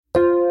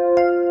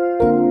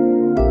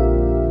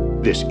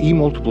This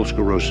Multiple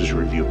Sclerosis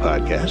Review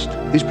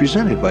podcast is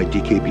presented by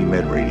DKB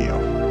Med Radio.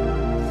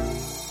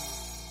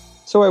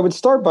 So I would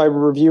start by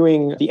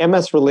reviewing the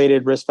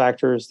MS-related risk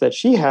factors that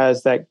she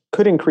has that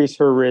could increase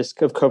her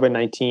risk of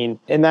COVID-19.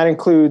 And that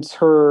includes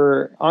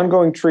her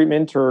ongoing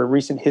treatment or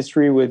recent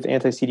history with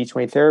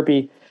anti-CD20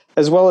 therapy,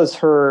 as well as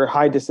her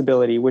high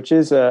disability, which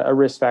is a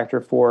risk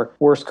factor for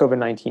worse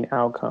COVID-19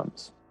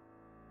 outcomes.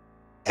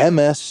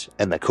 MS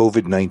and the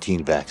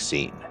COVID-19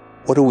 vaccine.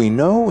 What do we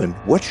know and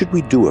what should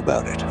we do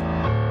about it?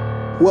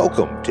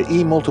 Welcome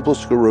to Multiple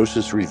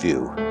Sclerosis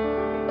Review.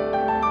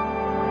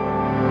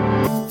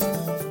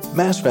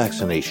 Mass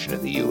vaccination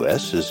in the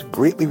U.S. has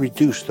greatly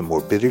reduced the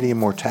morbidity and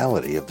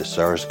mortality of the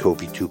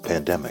SARS-CoV-2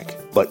 pandemic.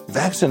 But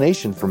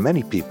vaccination for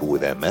many people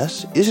with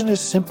MS isn't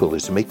as simple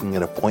as making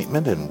an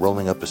appointment and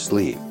rolling up a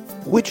sleeve.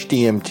 Which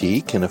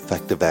DMT can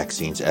affect the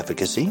vaccine's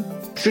efficacy?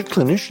 Should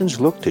clinicians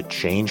look to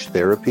change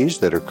therapies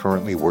that are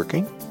currently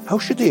working? How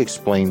should they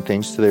explain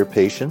things to their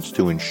patients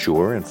to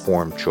ensure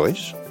informed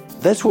choice?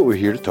 That's what we're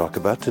here to talk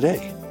about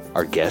today.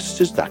 Our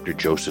guest is Dr.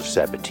 Joseph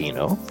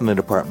Sabatino from the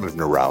Department of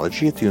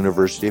Neurology at the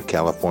University of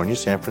California,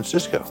 San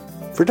Francisco.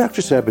 For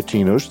Dr.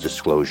 Sabatino's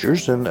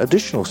disclosures and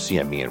additional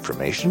CME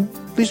information,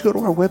 please go to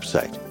our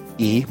website,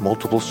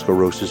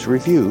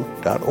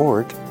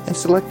 multiplesclerosisreview.org, and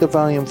select the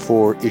Volume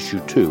 4, Issue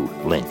 2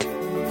 link.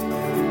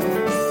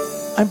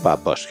 I'm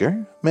Bob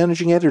Busker,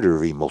 Managing Editor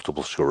of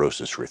Multiple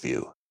Sclerosis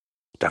Review.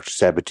 Dr.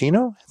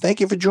 Sabatino, thank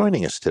you for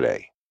joining us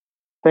today.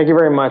 Thank you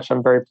very much.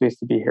 I'm very pleased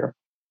to be here.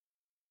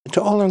 And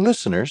to all our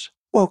listeners,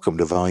 welcome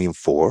to Volume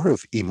 4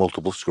 of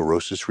Multiple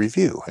Sclerosis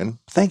Review, and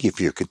thank you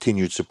for your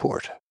continued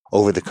support.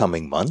 Over the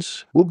coming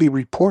months, we'll be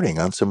reporting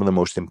on some of the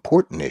most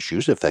important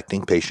issues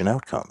affecting patient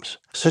outcomes,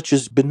 such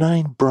as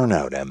benign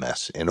burnout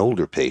MS in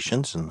older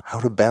patients and how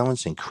to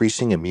balance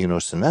increasing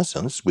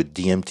immunosenescence with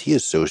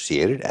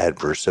DMT-associated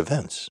adverse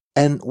events,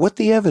 and what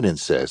the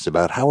evidence says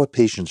about how a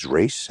patient's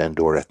race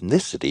and/or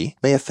ethnicity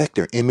may affect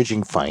their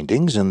imaging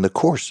findings and the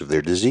course of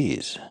their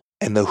disease,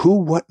 and the who,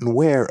 what, and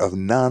where of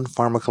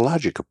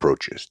non-pharmacologic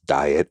approaches,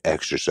 diet,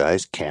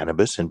 exercise,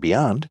 cannabis, and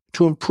beyond,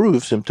 to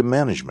improve symptom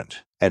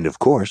management. And of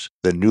course,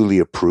 the newly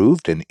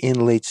approved and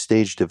in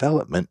late-stage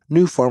development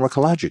new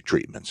pharmacologic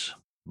treatments.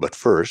 But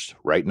first,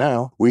 right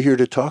now, we're here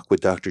to talk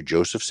with Dr.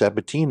 Joseph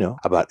Sabatino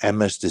about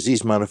MS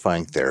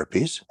disease-modifying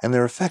therapies and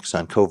their effects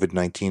on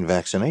COVID-19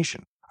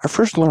 vaccination. Our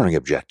first learning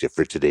objective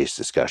for today's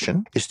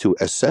discussion is to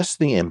assess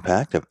the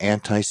impact of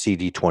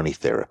anti-CD20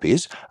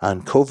 therapies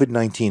on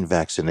COVID-19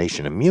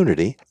 vaccination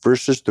immunity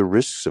versus the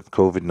risks of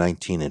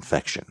COVID-19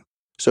 infection.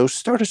 So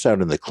start us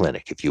out in the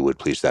clinic, if you would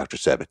please, Dr.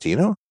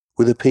 Sabatino,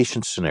 with a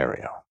patient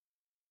scenario.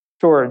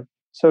 Sure.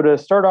 So to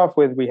start off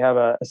with, we have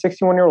a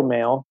 61-year-old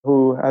male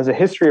who has a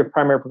history of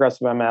primary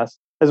progressive MS,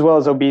 as well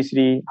as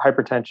obesity,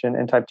 hypertension,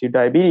 and type 2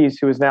 diabetes,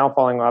 who is now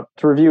following up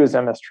to review his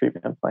MS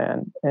treatment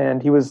plan.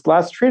 And he was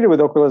last treated with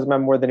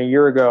ocrelizumab more than a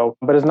year ago,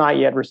 but has not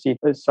yet received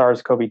a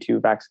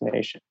SARS-CoV-2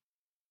 vaccination.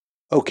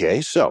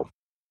 Okay, so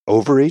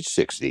over age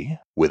 60,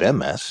 with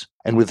MS,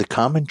 and with the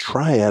common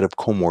triad of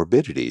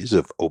comorbidities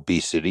of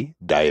obesity,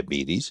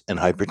 diabetes, and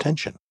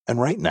hypertension. And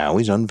right now,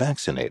 he's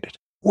unvaccinated.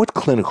 What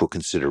clinical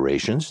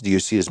considerations do you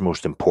see as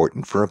most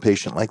important for a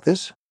patient like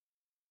this?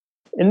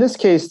 In this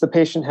case, the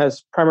patient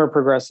has primary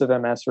progressive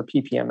MS or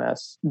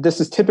PPMS.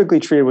 This is typically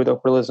treated with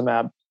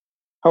ocrelizumab.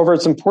 However,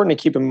 it's important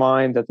to keep in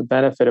mind that the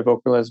benefit of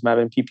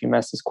ocrelizumab in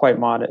PPMS is quite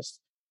modest.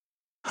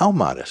 How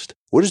modest?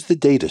 What does the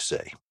data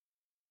say?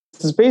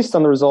 This is based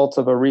on the results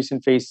of a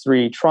recent phase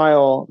 3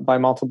 trial by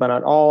Montalban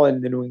et al.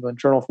 In the New England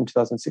Journal from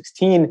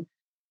 2016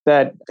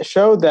 that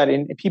showed that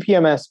in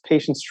PPMS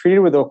patients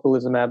treated with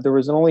ocrelizumab, there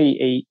was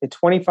only a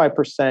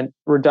 25%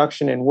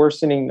 reduction in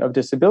worsening of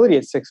disability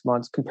at 6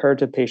 months compared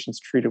to patients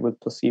treated with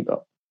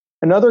placebo.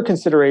 Another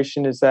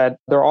consideration is that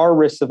there are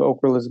risks of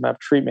ocrelizumab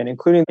treatment,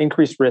 including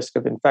increased risk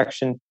of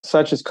infection,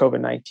 such as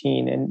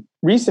COVID-19. And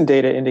recent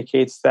data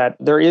indicates that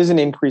there is an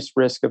increased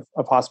risk of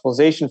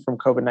hospitalization from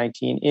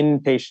COVID-19 in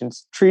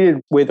patients treated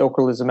with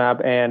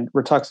ocrelizumab and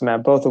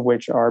rituximab, both of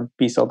which are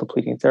B-cell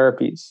depleting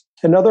therapies.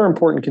 Another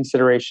important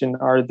consideration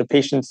are the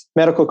patient's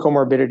medical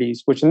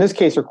comorbidities, which in this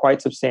case are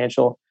quite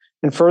substantial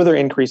and further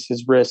increase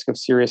his risk of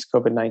serious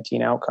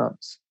COVID-19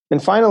 outcomes.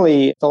 And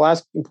finally, the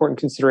last important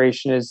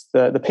consideration is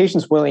the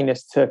patient's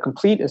willingness to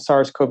complete a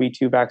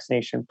SARS-CoV-2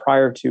 vaccination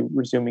prior to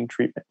resuming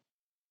treatment.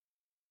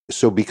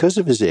 So because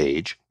of his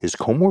age, his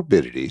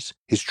comorbidities,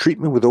 his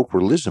treatment with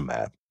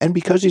ocrelizumab, and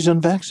because he's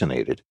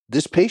unvaccinated,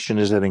 this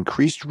patient is at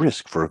increased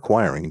risk for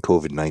acquiring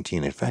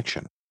COVID-19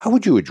 infection. How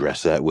would you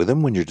address that with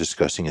him when you're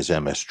discussing his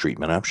MS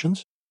treatment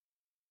options?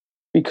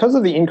 Because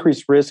of the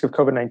increased risk of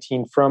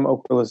COVID-19 from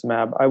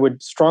ocrelizumab, I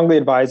would strongly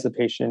advise the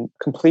patient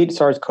complete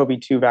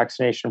SARS-CoV-2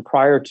 vaccination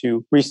prior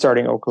to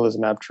restarting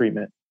ocrelizumab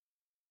treatment.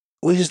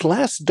 Well, his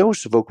last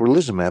dose of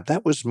ocrelizumab,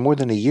 that was more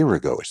than a year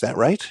ago. Is that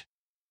right?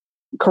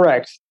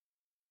 Correct.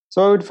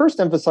 So I would first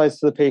emphasize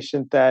to the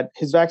patient that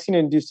his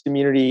vaccine-induced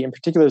immunity, in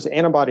particular his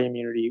antibody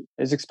immunity,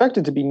 is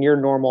expected to be near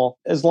normal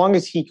as long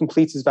as he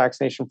completes his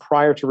vaccination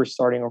prior to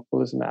restarting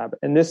ocrelizumab.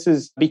 And this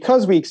is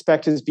because we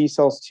expect his B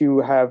cells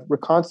to have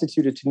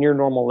reconstituted to near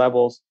normal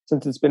levels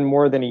since it's been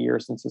more than a year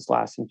since his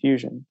last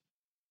infusion.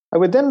 I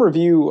would then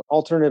review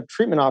alternative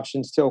treatment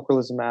options to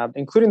ocrelizumab,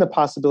 including the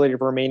possibility of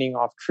remaining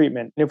off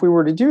treatment. And if we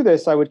were to do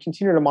this, I would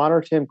continue to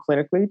monitor him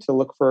clinically to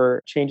look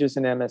for changes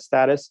in MS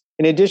status.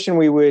 In addition,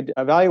 we would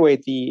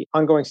evaluate the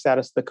ongoing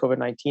status of the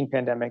COVID-19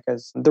 pandemic,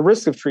 as the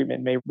risk of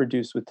treatment may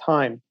reduce with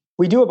time.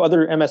 We do have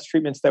other MS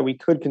treatments that we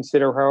could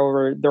consider.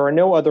 However, there are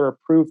no other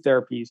approved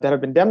therapies that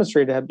have been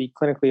demonstrated to be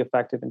clinically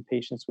effective in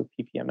patients with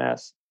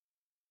PPMS.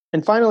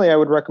 And finally, I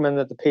would recommend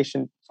that the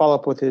patient follow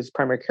up with his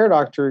primary care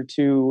doctor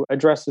to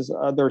address his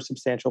other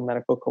substantial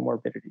medical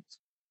comorbidities.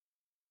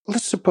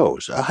 Let's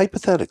suppose,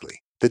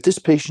 hypothetically, that this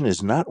patient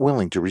is not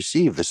willing to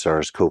receive the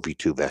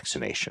SARS-CoV-2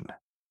 vaccination.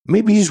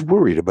 Maybe he's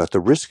worried about the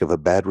risk of a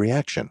bad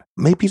reaction.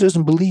 Maybe he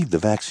doesn't believe the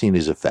vaccine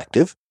is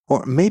effective,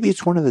 or maybe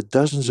it's one of the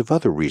dozens of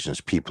other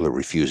reasons people are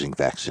refusing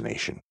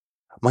vaccination.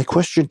 My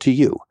question to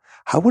you,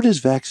 how would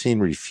his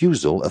vaccine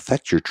refusal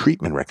affect your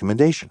treatment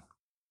recommendation?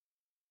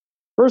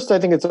 First, I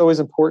think it's always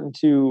important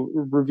to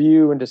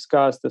review and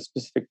discuss the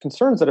specific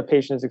concerns that a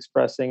patient is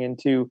expressing and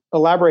to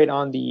elaborate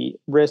on the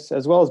risks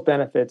as well as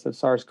benefits of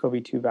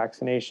SARS-CoV-2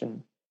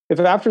 vaccination. If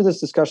after this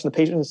discussion the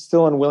patient is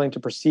still unwilling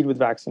to proceed with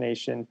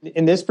vaccination,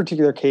 in this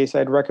particular case,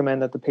 I'd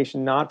recommend that the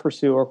patient not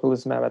pursue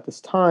ocrelizumab at this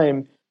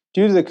time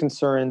due to the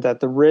concern that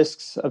the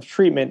risks of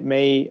treatment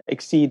may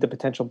exceed the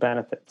potential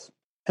benefits.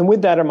 And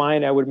with that in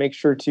mind, I would make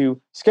sure to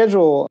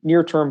schedule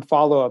near-term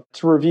follow-up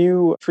to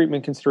review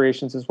treatment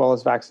considerations as well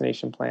as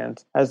vaccination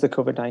plans as the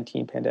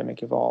COVID-19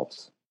 pandemic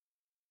evolves.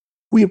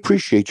 We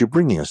appreciate you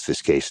bringing us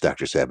this case,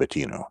 Dr.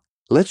 Sabatino.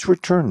 Let's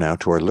return now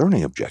to our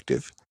learning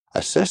objective: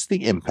 assess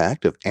the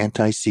impact of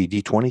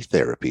anti-CD20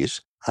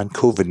 therapies on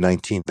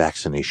COVID-19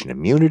 vaccination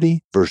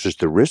immunity versus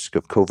the risk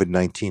of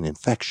COVID-19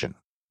 infection.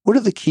 What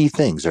are the key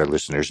things our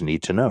listeners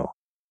need to know?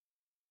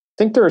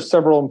 I think there are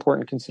several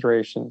important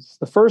considerations.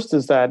 The first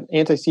is that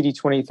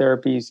anti-CD20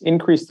 therapies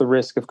increase the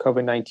risk of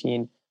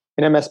COVID-19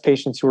 in MS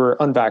patients who are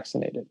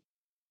unvaccinated.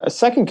 A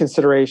second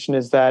consideration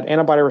is that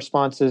antibody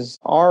responses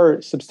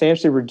are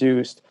substantially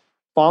reduced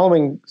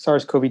following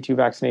SARS-CoV-2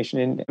 vaccination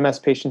in MS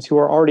patients who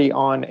are already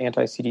on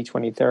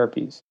anti-CD20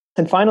 therapies.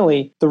 And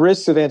finally, the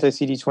risks of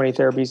anti-CD20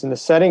 therapies in the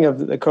setting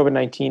of the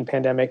COVID-19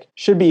 pandemic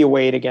should be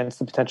weighed against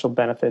the potential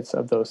benefits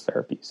of those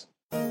therapies.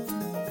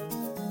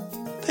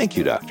 Thank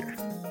you, Doctor.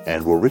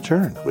 And we'll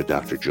return with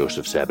Dr.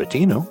 Joseph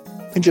Sabatino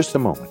in just a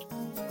moment.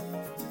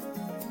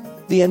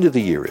 The end of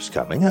the year is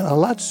coming a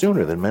lot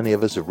sooner than many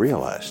of us have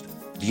realized.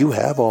 Do you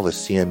have all the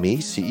CME,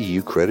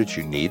 CEU credits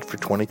you need for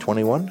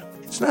 2021?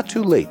 It's not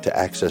too late to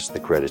access the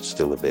credits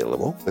still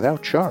available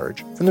without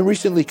charge from the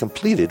recently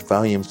completed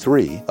Volume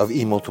 3 of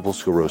E-Multiple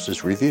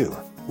Sclerosis Review.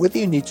 Whether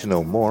you need to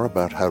know more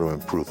about how to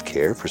improve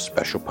care for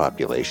special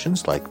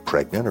populations like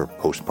pregnant or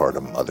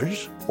postpartum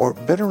mothers, or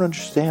better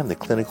understand the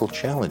clinical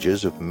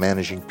challenges of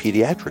managing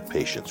pediatric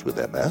patients with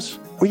MS,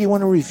 or you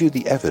want to review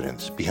the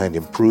evidence behind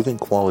improving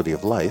quality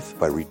of life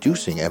by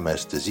reducing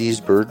MS disease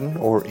burden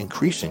or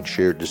increasing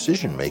shared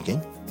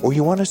decision-making, or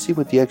you want to see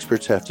what the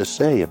experts have to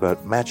say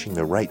about matching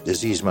the right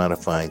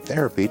disease-modifying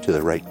therapy to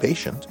the right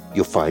patient,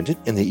 you'll find it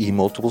in the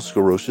E-Multiple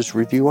Sclerosis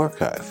Review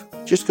Archive.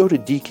 Just go to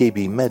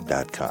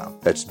dkbmed.com,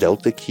 that's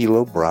Delta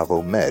Kilo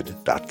Bravo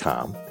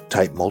Med.com,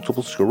 type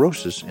multiple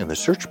sclerosis in the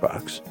search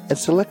box, and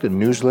select a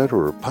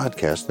newsletter or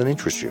podcast that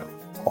interests you.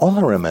 All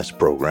our MS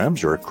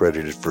programs are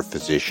accredited for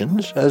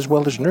physicians as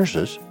well as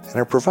nurses and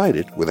are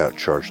provided without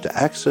charge to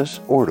access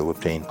or to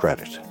obtain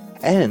credit.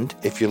 And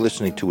if you're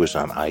listening to us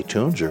on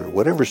iTunes or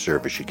whatever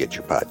service you get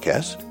your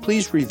podcasts,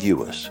 please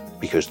review us,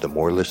 because the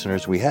more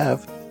listeners we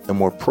have, the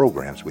more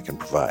programs we can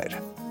provide.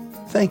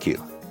 Thank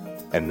you.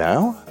 And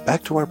now,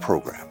 back to our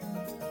program.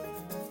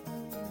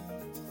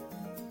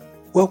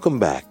 Welcome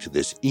back to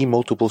this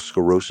E-Multiple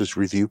Sclerosis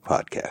Review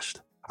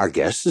podcast. Our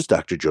guest is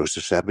Dr.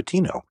 Joseph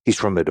Sabatino. He's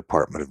from the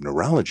Department of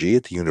Neurology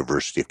at the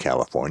University of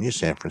California,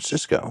 San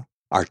Francisco.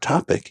 Our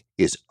topic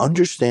is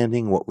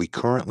understanding what we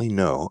currently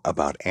know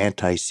about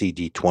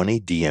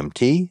anti-CD20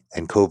 DMT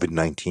and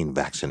COVID-19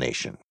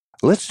 vaccination.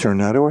 Let's turn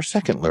now to our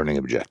second learning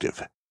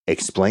objective.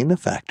 Explain the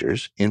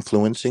factors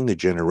influencing the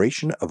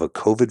generation of a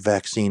COVID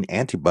vaccine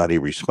antibody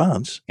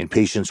response in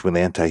patients with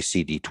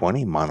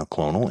anti-CD20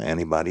 monoclonal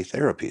antibody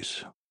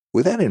therapies.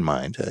 With that in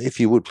mind,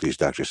 if you would please,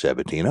 Dr.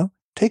 Sabatino,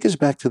 take us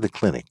back to the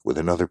clinic with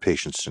another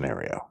patient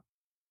scenario.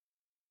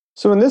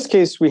 So in this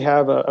case, we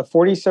have a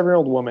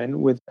 47-year-old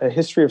woman with a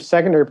history of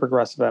secondary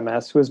progressive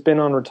MS who has been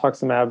on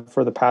rituximab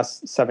for the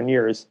past 7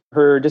 years.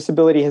 Her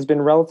disability has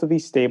been relatively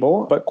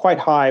stable, but quite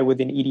high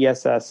with an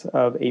EDSS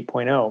of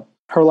 8.0.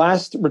 Her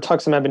last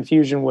rituximab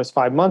infusion was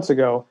 5 months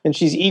ago, and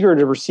she's eager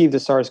to receive the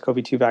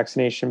SARS-CoV-2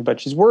 vaccination, but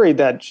she's worried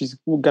that she's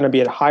going to be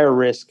at higher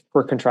risk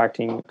for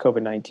contracting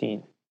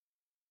COVID-19.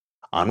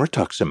 On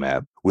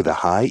rituximab with a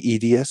high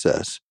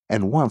EDSS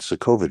and wants a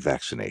COVID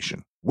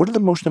vaccination, what are the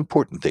most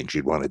important things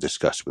you'd want to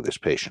discuss with this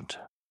patient?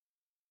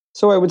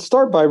 So I would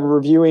start by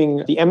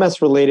reviewing the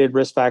MS-related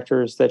risk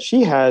factors that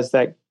she has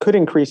that could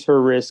increase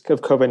her risk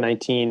of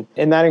COVID-19.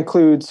 And that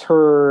includes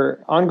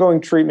her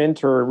ongoing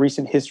treatment or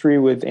recent history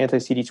with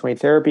anti-CD20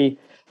 therapy,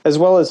 as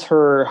well as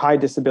her high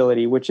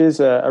disability, which is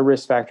a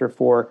risk factor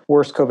for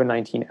worse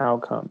COVID-19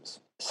 outcomes.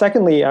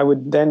 Secondly, I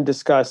would then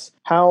discuss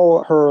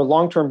how her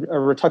long-term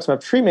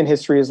rituximab treatment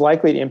history is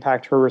likely to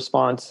impact her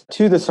response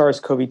to the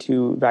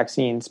SARS-CoV-2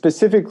 vaccine.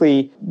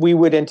 Specifically, we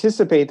would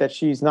anticipate that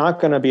she's not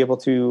going to be able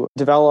to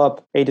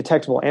develop a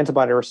detectable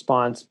antibody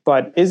response,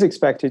 but is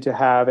expected to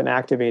have an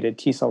activated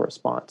T-cell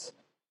response.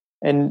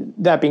 And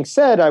that being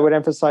said, I would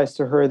emphasize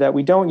to her that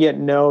we don't yet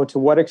know to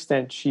what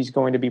extent she's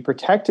going to be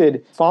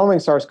protected following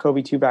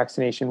SARS-CoV-2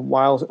 vaccination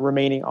while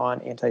remaining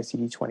on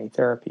anti-CD20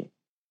 therapy.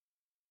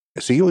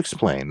 So you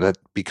explain that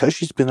because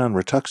she's been on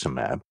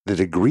rituximab, the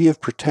degree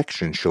of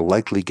protection she'll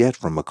likely get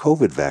from a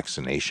COVID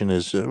vaccination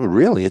is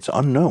it's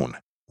unknown.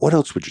 What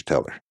else would you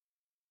tell her?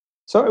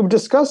 So I would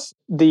discuss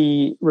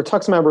the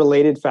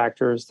rituximab-related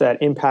factors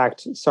that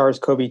impact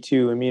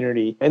SARS-CoV-2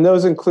 immunity, and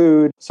those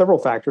include several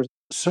factors.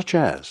 Such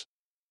as?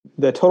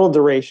 The total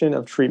duration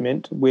of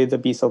treatment with a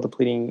B-cell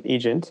depleting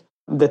agent,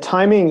 the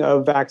timing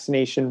of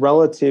vaccination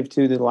relative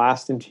to the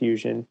last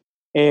infusion,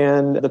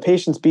 and the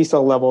patient's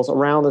B-cell levels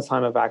around the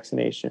time of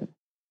vaccination.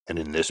 And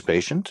in this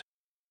patient?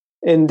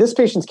 In this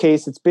patient's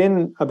case, it's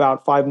been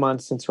about 5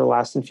 months since her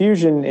last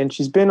infusion, and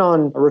she's been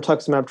on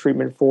rituximab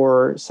treatment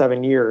for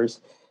 7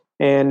 years.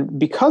 And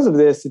because of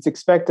this, it's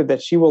expected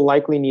that she will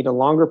likely need a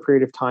longer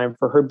period of time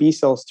for her B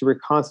cells to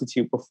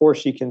reconstitute before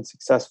she can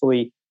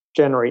successfully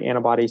generate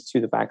antibodies to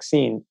the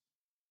vaccine.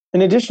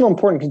 An additional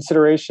important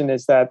consideration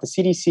is that the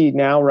CDC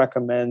now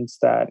recommends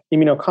that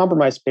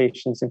immunocompromised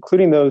patients,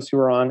 including those who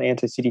are on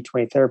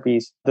anti-CD20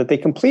 therapies, that they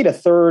complete a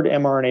third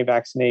mRNA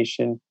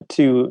vaccination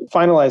to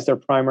finalize their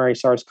primary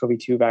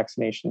SARS-CoV-2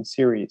 vaccination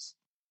series.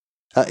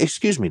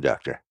 Excuse me,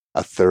 doctor.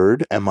 A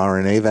third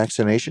mRNA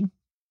vaccination?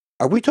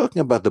 Are we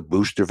talking about the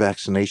booster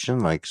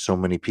vaccination like so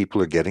many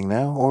people are getting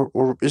now,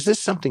 or is this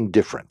something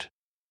different?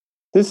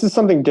 This is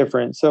something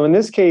different. So in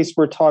this case,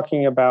 we're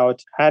talking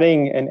about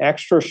adding an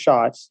extra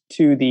shot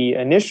to the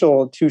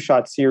initial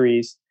 2-shot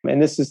series. And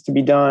this is to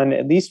be done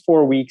at least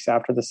 4 weeks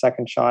after the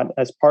second shot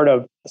as part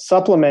of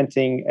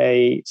supplementing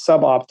a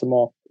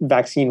suboptimal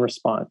vaccine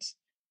response.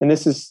 And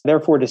this is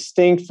therefore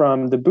distinct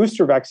from the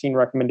booster vaccine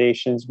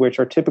recommendations, which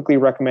are typically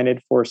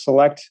recommended for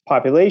select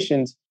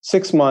populations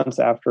 6 months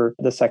after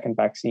the second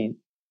vaccine.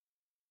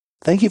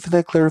 Thank you for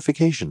that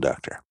clarification,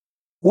 doctor.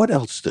 What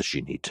else does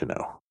she need to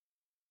know?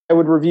 I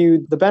would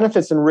review the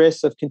benefits and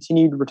risks of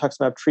continued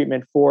rituximab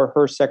treatment for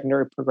her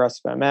secondary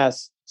progressive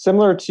MS.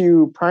 Similar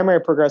to primary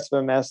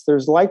progressive MS,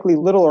 there's likely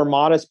little or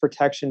modest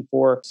protection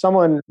for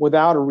someone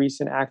without a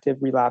recent active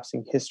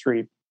relapsing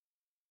history.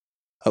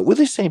 With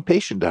this same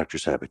patient, Dr.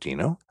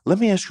 Sabatino, let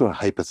me ask you a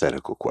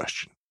hypothetical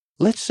question.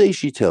 Let's say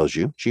she tells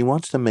you she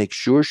wants to make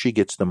sure she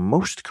gets the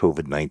most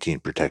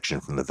COVID-19 protection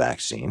from the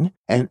vaccine,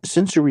 and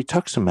since her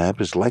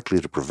rituximab is likely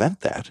to prevent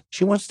that,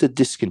 she wants to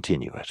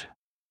discontinue it.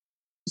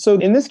 So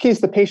in this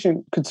case, the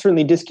patient could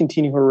certainly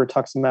discontinue her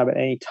rituximab at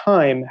any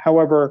time.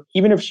 However,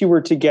 even if she were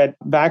to get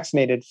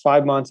vaccinated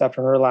 5 months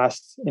after her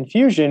last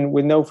infusion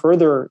with no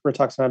further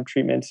rituximab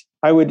treatments,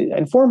 I would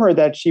inform her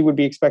that she would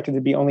be expected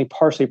to be only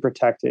partially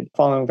protected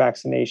following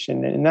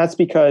vaccination. And that's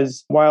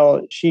because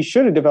while she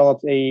should have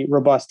developed a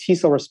robust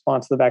T-cell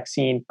response to the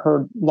vaccine,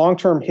 her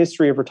long-term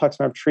history of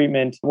rituximab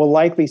treatment will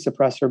likely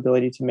suppress her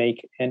ability to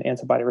make an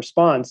antibody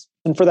response.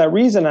 And for that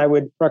reason, I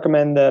would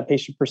recommend the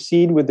patient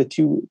proceed with the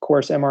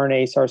 2-course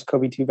mRNA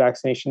SARS-CoV-2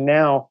 vaccination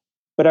now,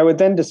 but I would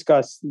then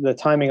discuss the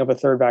timing of a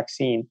third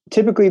vaccine.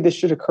 Typically, this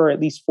should occur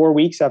at least 4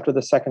 weeks after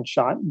the second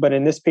shot, but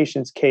in this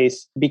patient's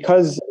case,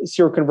 because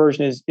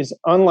seroconversion is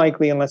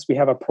unlikely unless we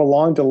have a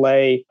prolonged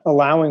delay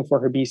allowing for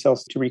her B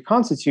cells to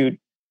reconstitute,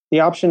 the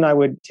option I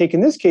would take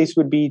in this case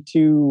would be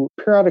to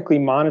periodically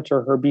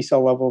monitor her B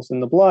cell levels in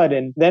the blood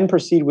and then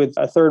proceed with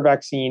a third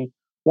vaccine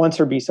once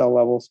her B cell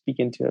levels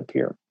begin to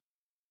appear.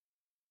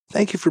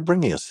 Thank you for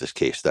bringing us this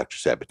case, Dr.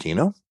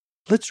 Sabatino.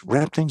 Let's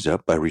wrap things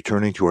up by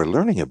returning to our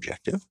learning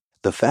objective,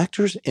 the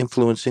factors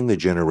influencing the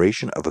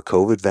generation of a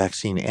COVID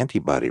vaccine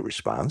antibody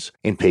response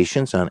in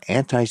patients on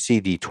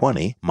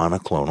anti-CD20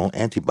 monoclonal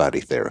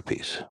antibody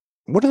therapies.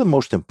 What are the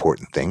most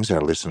important things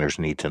our listeners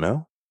need to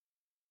know?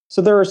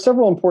 So there are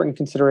several important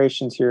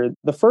considerations here.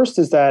 The first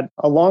is that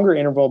a longer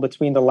interval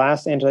between the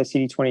last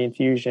anti-CD20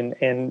 infusion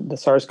and the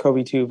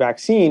SARS-CoV-2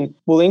 vaccine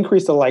will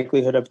increase the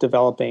likelihood of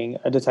developing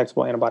a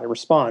detectable antibody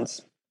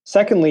response.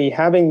 Secondly,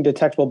 having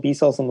detectable B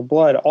cells in the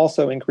blood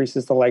also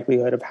increases the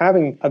likelihood of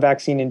having a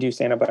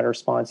vaccine-induced antibody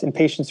response in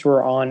patients who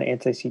are on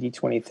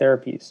anti-CD20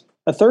 therapies.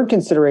 A third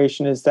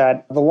consideration is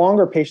that the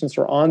longer patients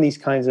are on these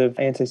kinds of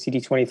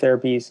anti-CD20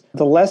 therapies,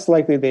 the less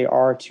likely they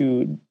are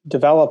to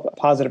develop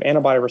positive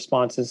antibody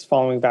responses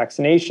following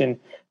vaccination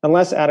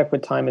unless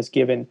adequate time is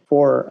given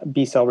for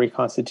B cell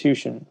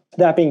reconstitution.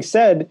 That being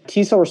said,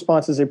 T cell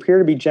responses appear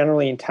to be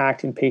generally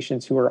intact in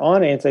patients who are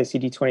on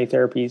anti-CD20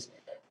 therapies,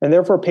 and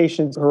therefore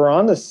patients who are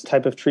on this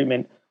type of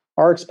treatment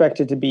are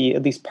expected to be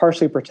at least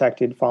partially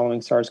protected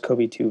following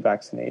SARS-CoV-2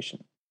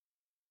 vaccination.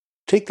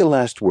 Take the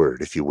last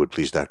word, if you would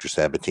please, Dr.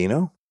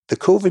 Sabatino. The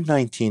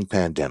COVID-19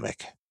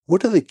 pandemic.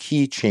 What are the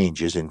key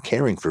changes in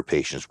caring for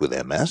patients with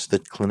MS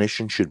that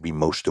clinicians should be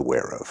most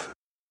aware of?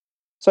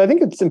 So I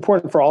think it's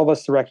important for all of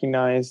us to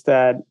recognize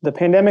that the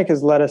pandemic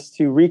has led us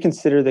to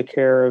reconsider the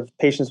care of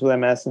patients with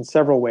MS in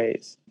several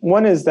ways.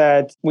 One is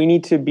that we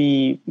need to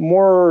be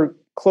more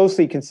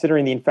closely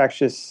considering the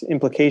infectious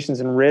implications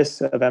and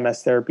risks of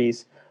MS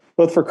therapies,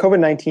 both for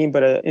COVID-19,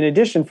 but in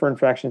addition for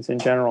infections in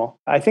general.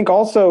 I think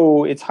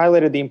also it's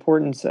highlighted the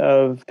importance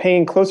of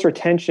paying closer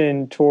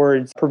attention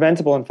towards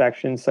preventable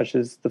infections such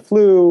as the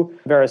flu,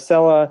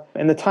 varicella,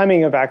 and the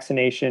timing of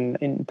vaccination,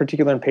 in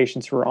particular in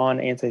patients who are on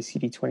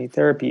anti-CD20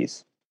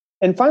 therapies.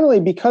 And finally,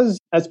 because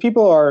as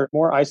people are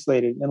more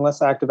isolated and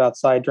less active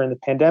outside during the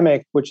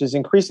pandemic, which is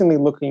increasingly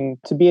looking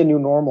to be a new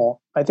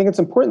normal, I think it's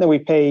important that we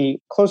pay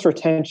closer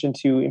attention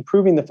to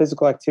improving the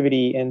physical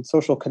activity and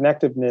social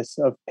connectiveness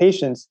of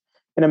patients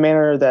in a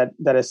manner that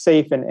is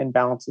safe and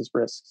balances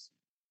risks.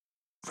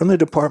 From the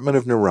Department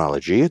of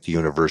Neurology at the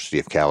University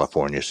of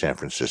California, San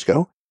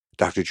Francisco,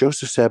 Dr.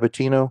 Joseph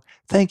Sabatino,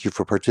 thank you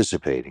for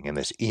participating in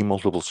this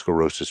E-Multiple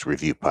Sclerosis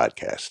Review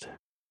podcast.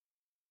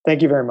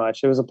 Thank you very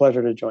much. It was a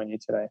pleasure to join you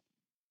today.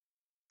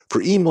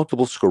 For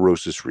E-Multiple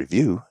Sclerosis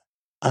Review,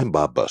 I'm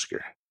Bob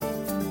Busker.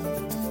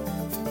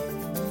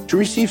 To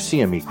receive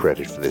CME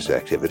credit for this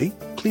activity,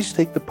 please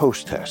take the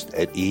post-test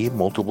at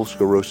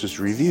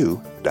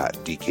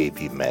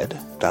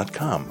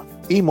emultiplesclerosisreview.dkbmed.com.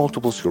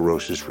 E-Multiple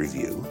Sclerosis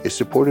Review is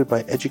supported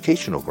by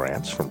educational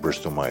grants from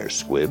Bristol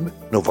Myers Squibb,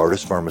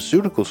 Novartis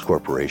Pharmaceuticals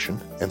Corporation,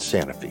 and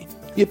Sanofi.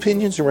 The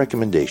opinions and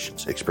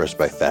recommendations expressed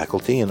by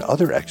faculty and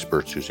other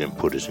experts whose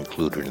input is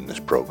included in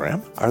this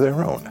program are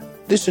their own.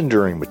 This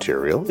enduring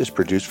material is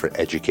produced for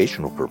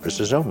educational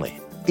purposes only.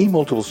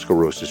 E-Multiple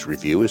Sclerosis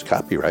Review is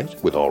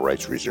copyright, with all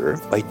rights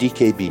reserved, by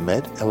DKB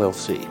Med,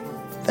 LLC.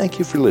 Thank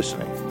you for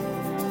listening.